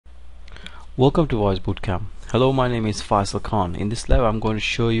Welcome to Voice Bootcamp. Hello, my name is Faisal Khan. In this lab, I'm going to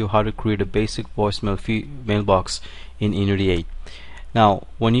show you how to create a basic voicemail mailbox in Unity 8. Now,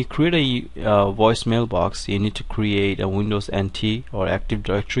 when you create a voice mailbox, you need to create a Windows NT or Active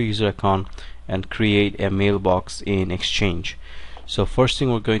Directory user account and create a mailbox in Exchange. So first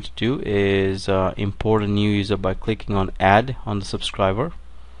thing we're going to do is import a new user by clicking on Add on the subscriber.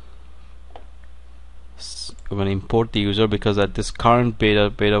 We're going to import the user because at this current beta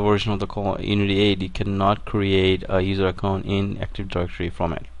version of the Unity 8 you cannot create a user account in Active Directory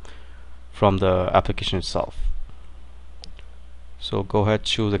from the application itself. So go ahead,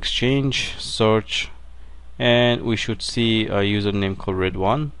 choose Exchange, search, and we should see a username called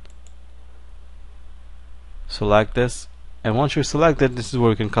Red1. Select this, and once you select it, this is where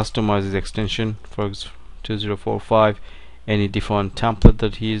you can customize the extension for 2045, any default template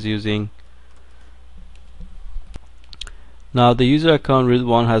that he is using. Now the user account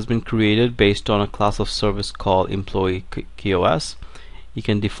Red1 has been created based on a class of service called employee KOS. You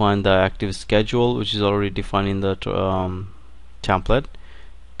can define the active schedule, which is already defined in the template.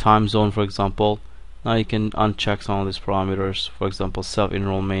 Time zone, for example. Now you can uncheck some of these parameters. For example,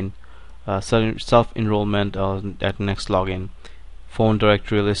 self-enrollment at next login. Phone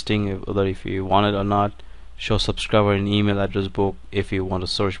directory listing, whether if you want it or not. Show subscriber an email address book if you want to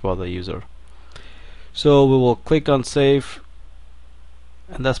search for the user. So we will click on save,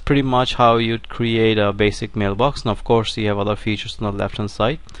 and that's pretty much how you'd create a basic mailbox. Now of course you have other features on the left hand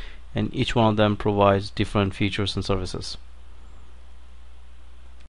side, and each one of them provides different features and services.